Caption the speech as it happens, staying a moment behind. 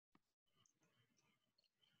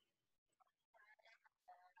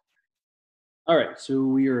All right, so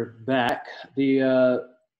we are back. We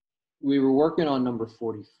were working on number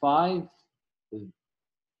 45. The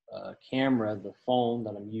camera, the phone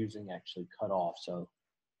that I'm using actually cut off, so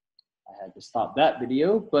I had to stop that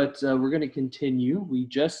video, but we're going to continue. We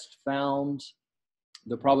just found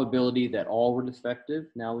the probability that all were defective.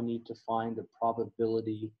 Now we need to find the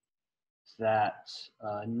probability that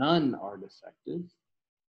none are defective.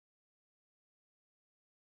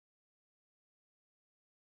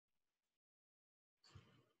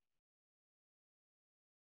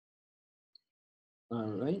 All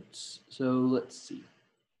right, so let's see.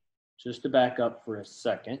 Just to back up for a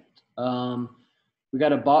second. We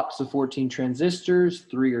got a box of 14 transistors,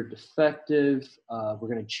 3 are defective. We're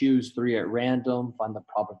going to choose 3 at random, find the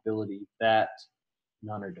probability that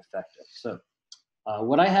none are defective. So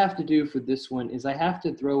what I have to do for this one is I have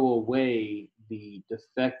to throw away the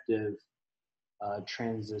defective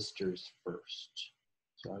transistors first.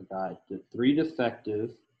 So I got the 3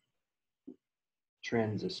 defective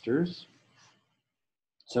transistors.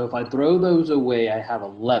 So if I throw those away, I have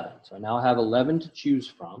 11. So now I have 11 to choose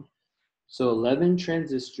from. So 11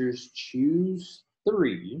 transistors, choose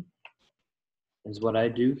 3 is what I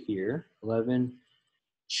do here. 11,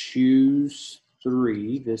 choose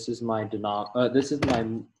 3. This is my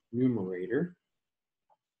numerator.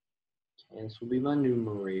 Okay, this will be my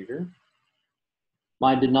numerator.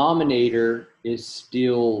 My denominator is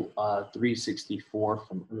still 364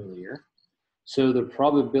 from earlier. So the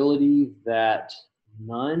probability that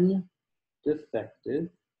none defective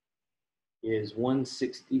is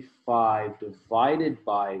 165 divided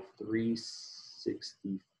by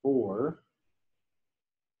 364.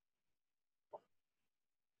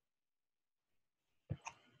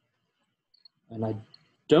 And I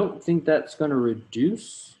don't think that's going to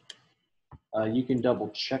reduce. You can double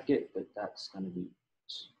check it, but that's going to be it.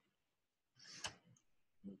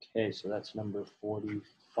 Okay, so that's number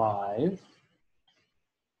 45.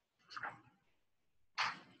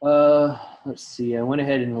 Let's see, I went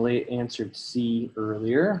ahead and answered C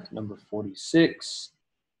earlier, number 46.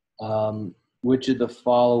 Which of the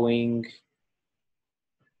following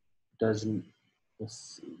doesn't,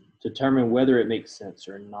 let's see, determine whether it makes sense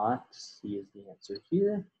or not. C is the answer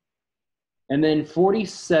here. And then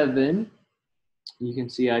 47, you can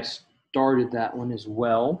see I started that one as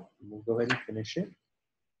well. We'll go ahead and finish it.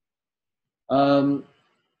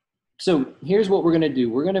 So here's what we're going to do.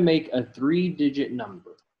 We're going to make a 3-digit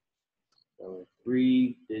number. So a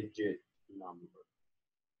 3-digit number.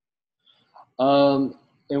 And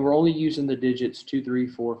we're only using the digits 2, 3,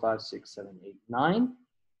 4, 5, 6, 7, 8, 9.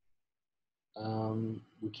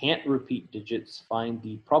 We can't repeat digits. Find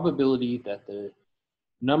the probability that the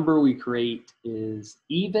number we create is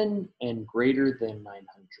even and greater than 900.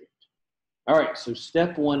 All right, so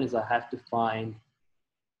step 1 is I have to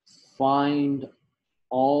find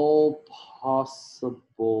all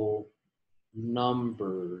possible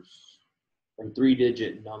numbers or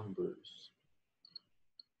 3-digit numbers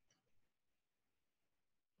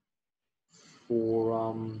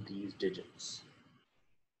from these digits.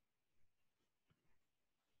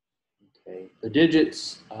 Okay, the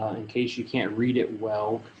digits, in case you can't read it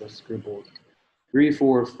well, because I scribbled 3,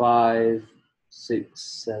 4, 5, 6,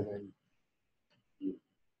 7, 8,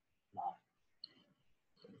 9.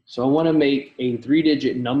 So I want to make a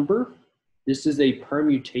 3-digit number. This is a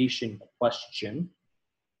permutation question.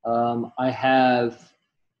 I have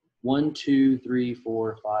 1, 2, 3,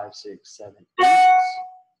 4, 5, 6, 7, 8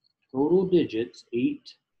 total digits,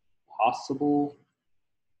 8 possible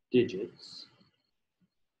digits.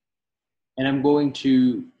 And I'm going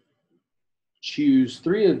to choose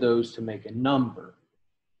 3 of those to make a number.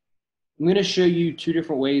 I'm going to show you 2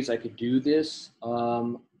 different ways I could do this.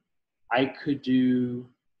 I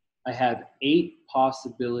have 8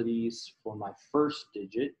 possibilities for my first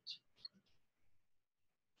digit.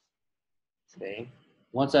 Okay.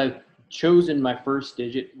 Once I've chosen my first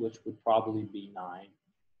digit, which would probably be 9,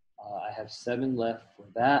 I have 7 left for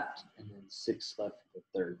that, and then 6 left for the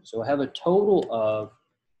third. So I have a total of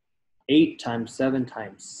 8 times 7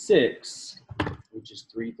 times 6, which is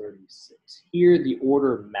 336. Here, the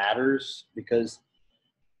order matters because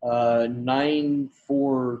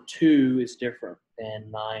 942 is different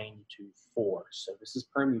than 924. So this is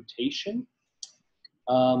permutation.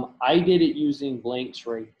 I did it using blanks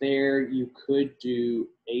right there. You could do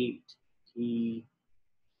 8P3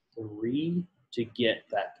 to get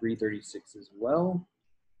that 336 as well.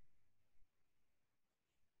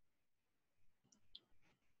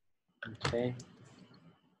 Okay,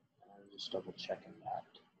 I'm just double checking that.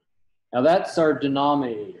 Now that's our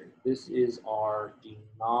denominator. This is our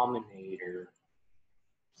denominator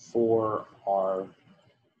for our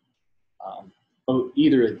Oh,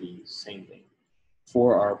 either of these, same thing,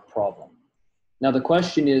 for our problem. Now the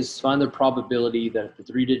question is, find the probability that the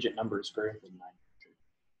three-digit number is greater than 900.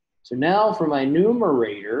 So now for my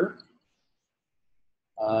numerator,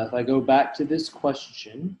 if I go back to this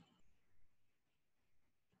question,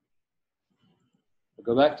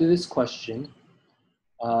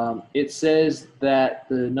 it says that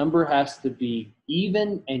the number has to be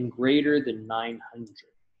even and greater than 900.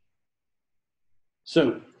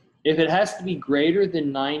 So if it has to be greater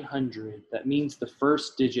than 900, that means the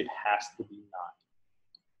first digit has to be 9.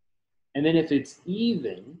 And then if it's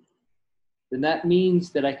even, then that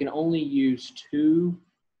means that I can only use 2,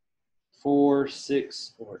 4,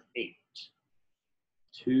 6, or 8.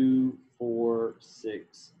 2, 4,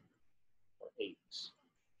 6, or 8.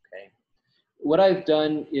 Okay. What I've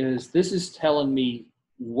done is this is telling me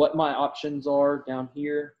what my options are down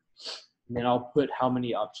here, and then I'll put how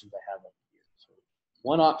many options I have up here. So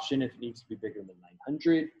one option if it needs to be bigger than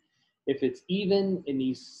 900. If it's even,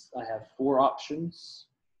 I have 4 options.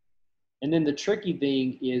 And then the tricky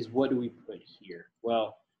thing is, what do we put here?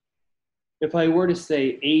 Well, if I were to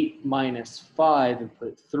say 8 minus 5 and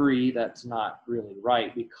put 3, that's not really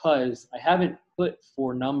right because I haven't put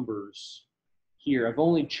 4 numbers here. I've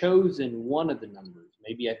only chosen one of the numbers.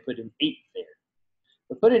 Maybe I put an 8 there.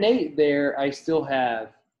 But put an 8 there, I still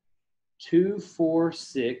have 2, 4,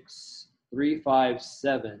 6, 3, 5,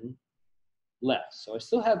 7 left. So I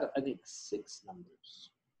still have, I think, 6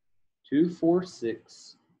 numbers. 2, 4,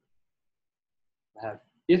 6. I have,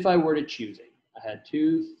 if I were to choose 8, I had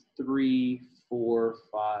 2, 3, 4,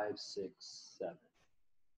 5, 6, 7,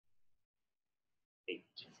 8.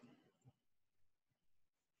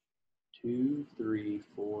 2, 3,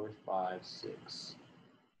 4, 5, 6,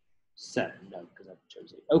 7. No, because I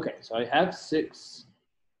chose 8. Okay, so I have 6.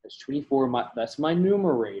 That's 24. That's my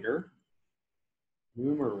numerator.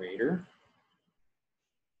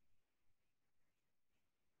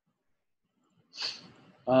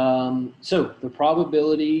 So the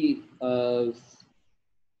probability of,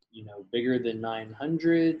 bigger than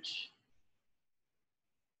 900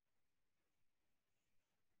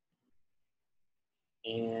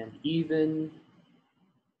 and even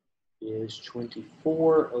is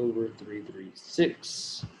 24 over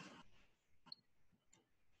 336.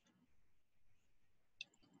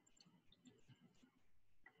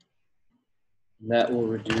 And that will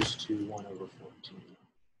reduce to 1 over 14.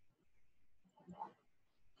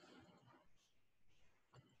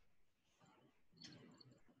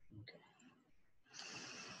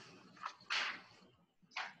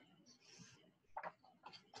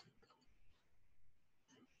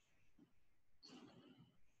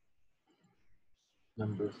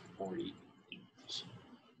 Number 48.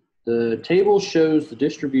 The table shows the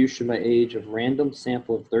distribution by age of random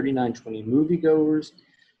sample of 3920 moviegoers,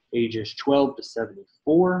 ages 12 to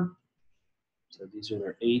 74. So these are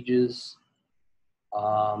their ages.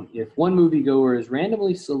 If one moviegoer is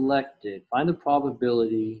randomly selected, find the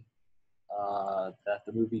probability that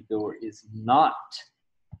the moviegoer is not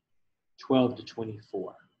 12 to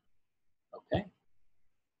 24. Okay.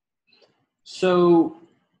 So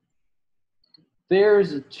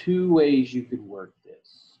there's 2 ways you could work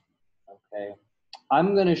this. Okay.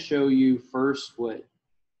 I'm going to show you first what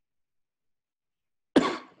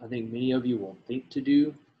I think many of you will think to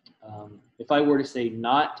do. If I were to say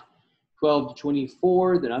not 12 to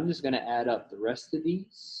 24, then I'm just going to add up the rest of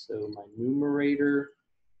these. So my numerator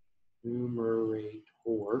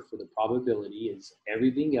for the probability is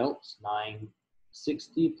everything else,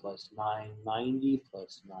 960 plus 990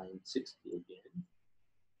 plus 960 again.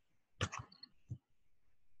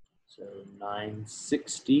 So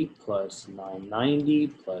 960 plus 990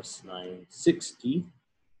 plus 960,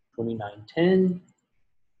 2910.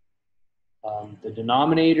 The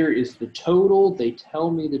denominator is the total. They tell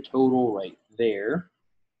me the total right there.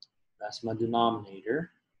 That's my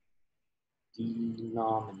denominator.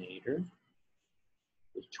 Denominator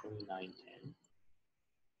is 2910.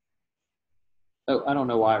 Oh, I don't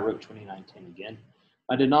know why I wrote 2910 again.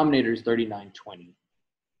 My denominator is 3920.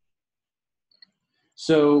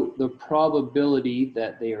 So the probability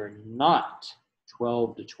that they are not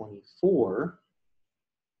 12 to 24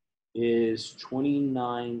 is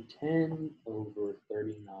 2910 over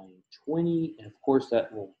 3920. And of course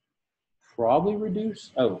that will probably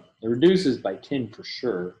reduce. Oh, it reduces by 10 for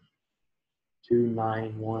sure.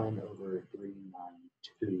 291 over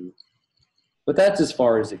 392. But that's as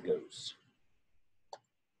far as it goes.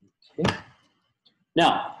 Okay.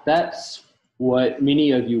 Now, that's what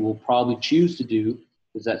many of you will probably choose to do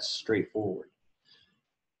because that's straightforward.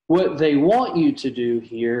 What they want you to do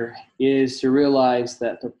here is to realize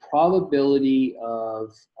that the probability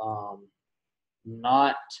of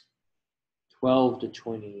not 12 to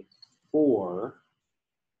 24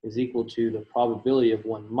 is equal to the probability of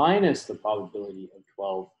 1 minus the probability of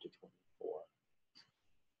 12 to 24.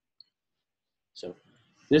 So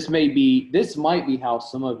this might be how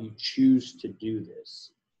some of you choose to do this.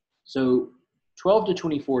 So 12 to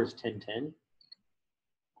 24 is 1010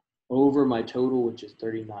 over my total, which is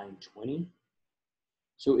 3920.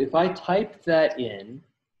 So if I type that in,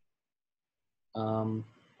 I'm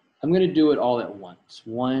going to do it all at once.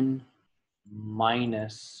 1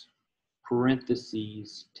 minus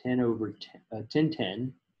parentheses 10 over 10,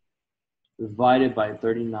 1010 divided by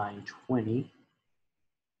 3920.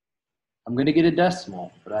 I'm going to get a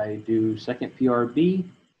decimal, but I do second PRB,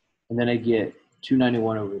 and then I get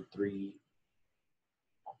 291 over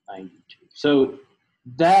 392. So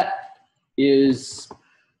that is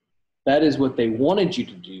what they wanted you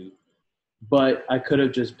to do, but I could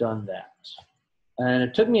have just done that. And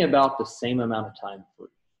it took me about the same amount of time for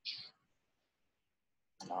each.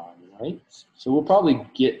 All right, so we'll probably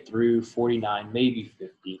get through 49, maybe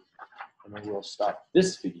 50, and then we'll stop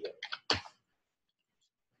this video.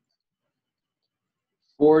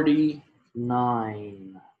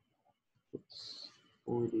 49. Oops,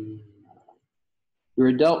 49. You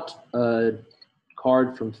were dealt a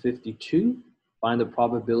card from 52. Find the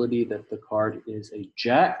probability that the card is a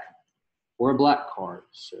jack or a black card.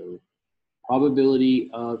 So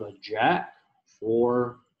probability of a jack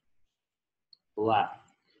or black.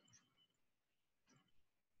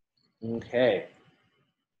 Okay.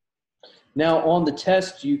 Now on the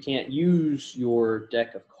test, you can't use your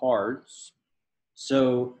deck of cards.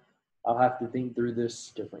 So I'll have to think through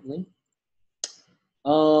this differently.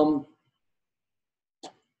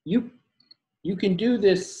 You can do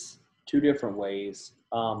this two different ways.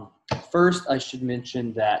 First, I should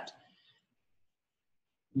mention that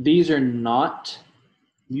these are not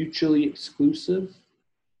mutually exclusive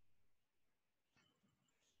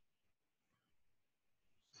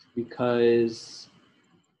because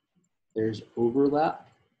there's overlap.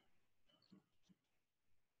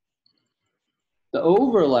 The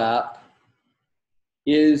overlap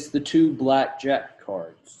is the two black jack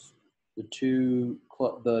cards, the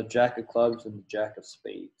jack of clubs and the jack of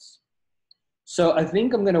spades. So I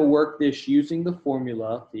think I'm going to work this using the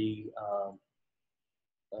formula, the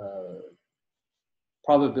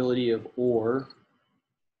probability of or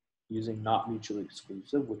using not mutually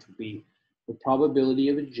exclusive, which would be the probability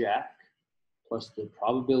of a jack plus the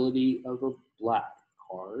probability of a black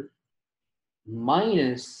card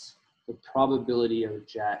minus the probability of a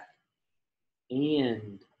jack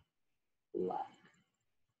and black.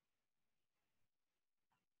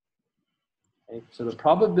 Okay, so the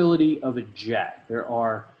probability of a jack, there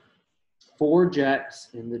are 4 jacks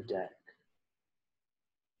in the deck.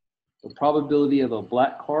 The probability of a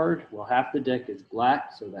black card, well, half the deck is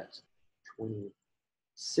black, so that's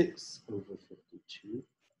 26 over 52.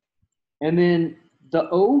 And then the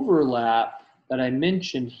overlap that I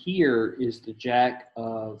mentioned here is the jack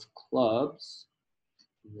of clubs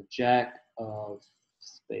and the jack of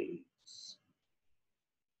spades.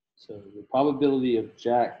 So the probability of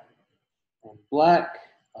jack and black,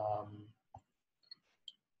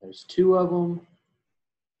 there's 2 of them,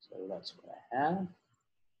 so that's what I have.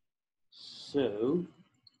 So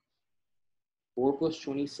 4 plus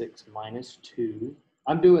 26 minus 2.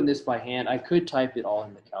 I'm doing this by hand. I could type it all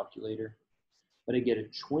in the calculator, but I get a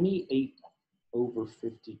 28 over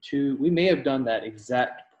 52. We may have done that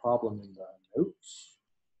exact problem in the notes,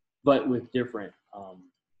 but with different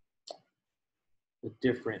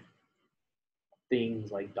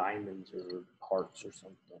things like diamonds or hearts or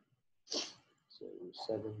something. So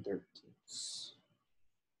 7/13.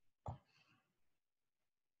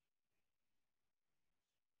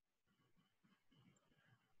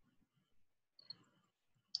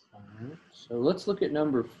 All right, so let's look at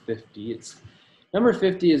number 50. Number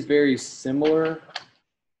 50 is very similar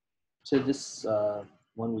to this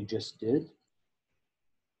one we just did.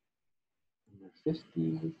 Number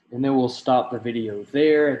 50, and then we'll stop the video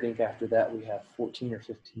there. I think after that we have 14 or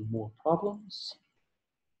 15 more problems.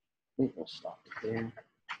 I think we'll stop it there.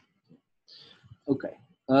 Okay.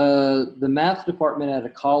 The math department at a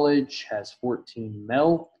college has 14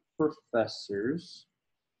 male professors,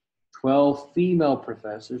 12 female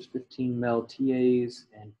professors, 15 male TAs,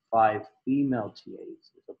 and 5 female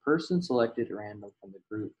TAs. If a person selected at random from the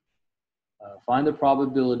group, find the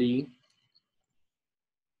probability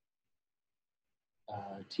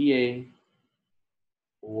TA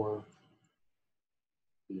or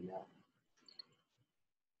female.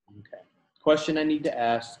 Okay. Question I need to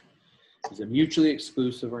ask, is it mutually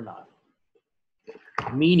exclusive or not?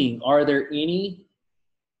 Meaning, are there any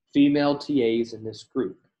female TAs in this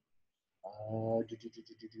group. Oh,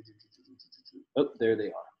 there they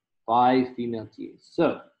are. 5 female TAs.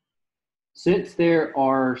 So since there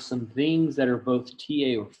are some things that are both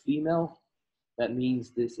TA or female, that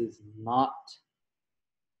means this is not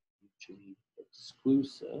mutually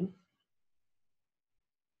exclusive,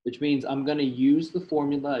 which means I'm going to use the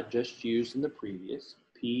formula I just used in the previous,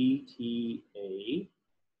 PTA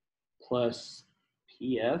plus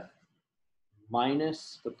PF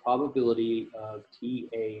minus the probability of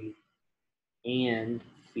TA and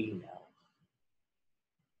female.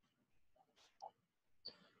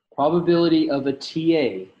 Probability of a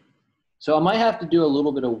TA. So I might have to do a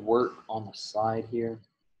little bit of work on the side here.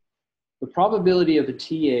 The probability of a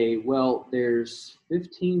TA, well, there's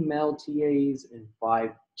 15 male TAs and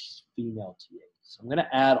 5 female TAs. So I'm going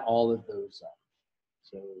to add all of those up.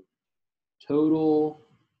 So total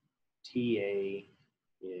TA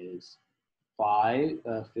is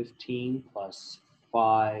 15 plus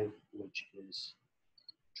 5, which is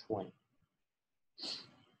 20.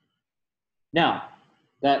 Now,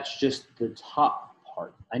 that's just the top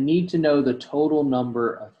part. I need to know the total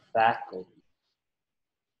number of faculty.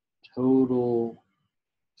 Total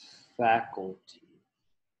faculty.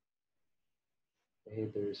 Okay,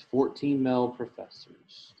 there's 14 male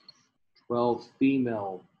professors, 12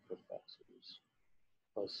 female professors,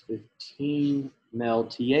 plus 15 male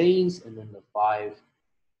TAs, and then the 5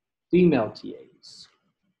 female TAs.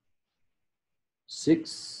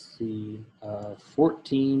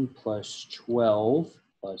 14 plus 12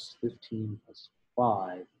 plus 15 plus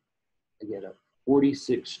 5, I get a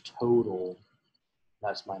 46 total.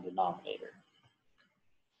 That's my denominator.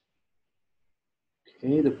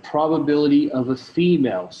 Okay, the probability of a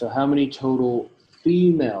female. So how many total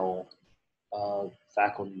female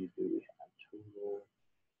faculty do we have? Total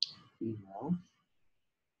female.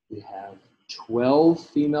 We have 12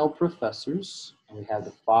 female professors, and we have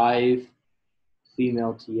the 5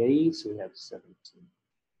 female TAs, so we have 17.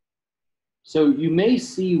 So you may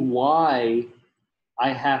see why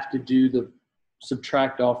I have to do the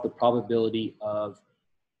subtract off the probability of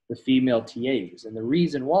the female TAs. And the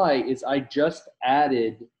reason why is I just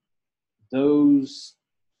added those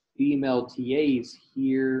female TAs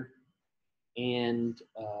here and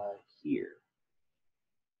here.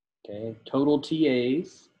 Okay, total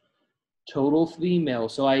TAs, total female.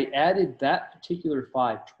 So I added that particular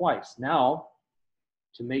 5 twice. Now,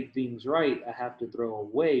 to make things right, I have to throw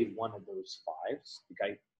away one of those 5s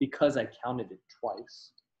because I counted it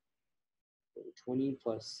twice. So 20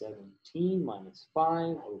 plus 17 minus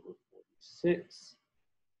 5 over 46.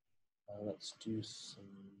 Let's do some,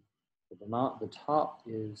 the top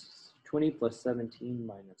is 20 plus 17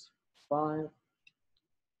 minus 5.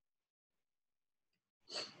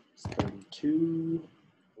 It's 32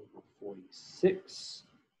 over 46.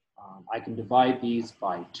 I can divide these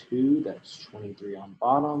by 2. That's 23 on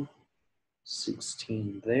bottom,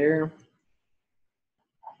 16 there.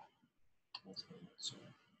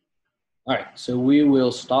 All right, so we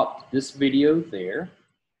will stop this video there,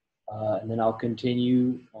 and then I'll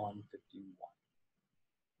continue on